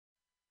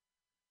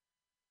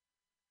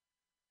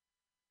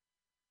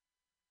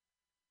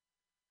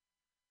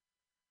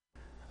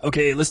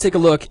Okay, let's take a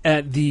look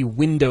at the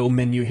window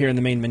menu here in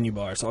the main menu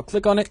bar. So I'll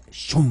click on it,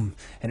 shoom,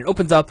 and it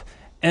opens up,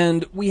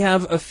 and we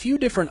have a few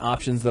different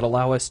options that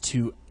allow us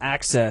to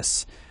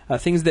access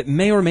things that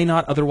may or may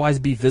not otherwise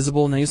be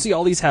visible. Now you'll see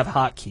all these have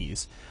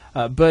hotkeys,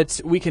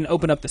 but we can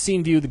open up the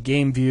scene view, the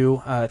game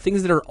view,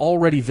 things that are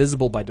already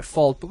visible by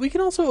default, but we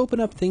can also open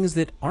up things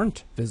that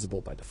aren't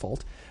visible by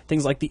default.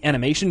 Things like the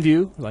animation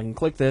view, so I can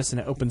click this and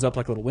it opens up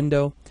like a little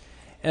window.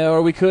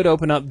 Or we could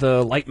open up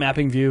the light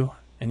mapping view.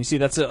 And you see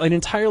that's an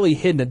entirely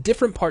hidden, a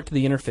different part to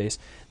the interface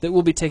that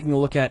we'll be taking a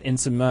look at in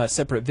some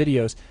separate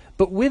videos.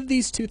 But with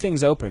these two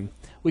things open,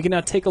 we can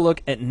now take a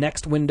look at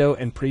next window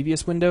and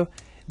previous window.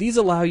 These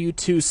allow you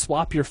to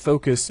swap your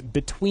focus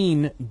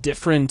between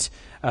different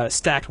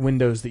stacked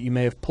windows that you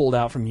may have pulled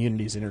out from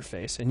Unity's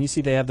interface. And you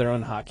see they have their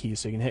own hotkeys,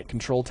 so you can hit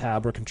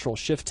Control-Tab or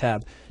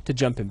Control-Shift-Tab to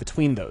jump in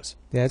between those.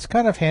 Yeah, it's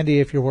kind of handy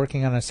if you're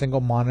working on a single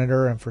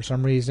monitor and for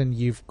some reason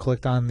you've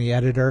clicked on the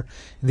editor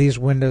and these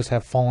windows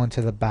have fallen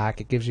to the back.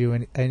 It gives you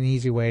an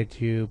easy way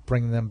to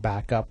bring them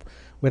back up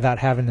without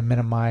having to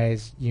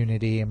minimize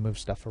Unity and move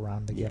stuff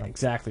around to get them.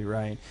 Exactly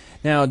right.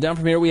 Now, down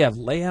from here we have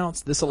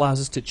layouts. This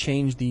allows us to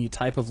change the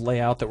type of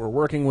layout that we're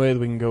working with.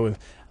 We can go with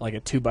like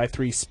a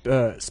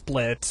 2x3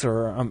 split,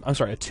 or I'm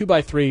sorry, a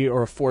 2x3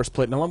 or a 4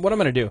 split. Now, what I'm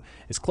going to do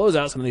is close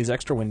out some of these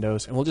extra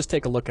windows, and we'll just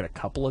take a look at a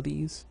couple of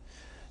these.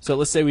 So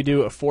let's say we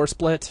do a 4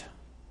 split,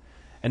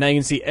 and now you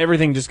can see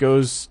everything just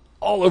goes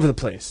all over the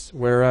place,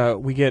 where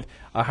we get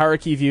a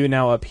hierarchy view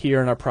now up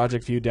here and our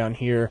project view down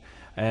here,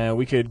 and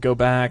we could go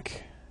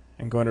back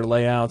and go under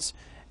layouts,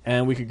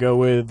 and we could go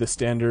with the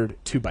standard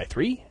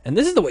 2x3. And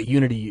this is the way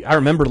Unity, I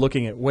remember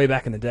looking at way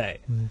back in the day.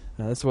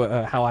 That's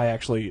how I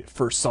actually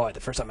first saw it, the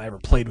first time I ever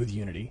played with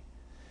Unity.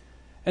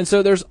 And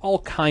so there's all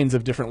kinds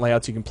of different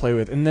layouts you can play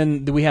with. And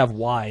then we have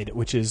wide,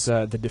 which is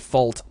the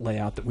default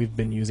layout that we've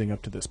been using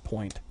up to this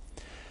point.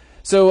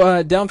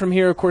 So down from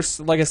here, of course,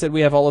 like I said,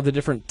 we have all of the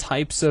different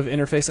types of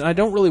interface. And I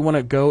don't really want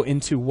to go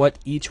into what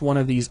each one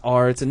of these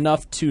are. It's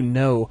enough to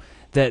know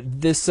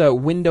that this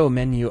window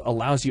menu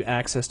allows you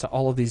access to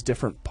all of these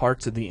different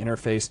parts of the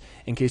interface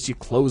in case you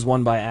close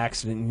one by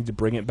accident and need to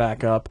bring it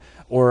back up,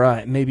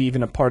 or maybe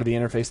even a part of the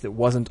interface that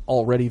wasn't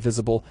already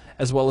visible,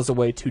 as well as a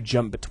way to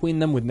jump between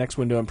them with next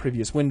window and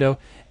previous window,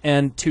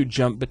 and to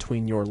jump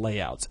between your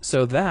layouts.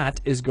 So that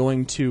is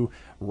going to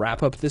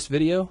wrap up this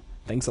video.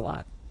 Thanks a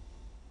lot.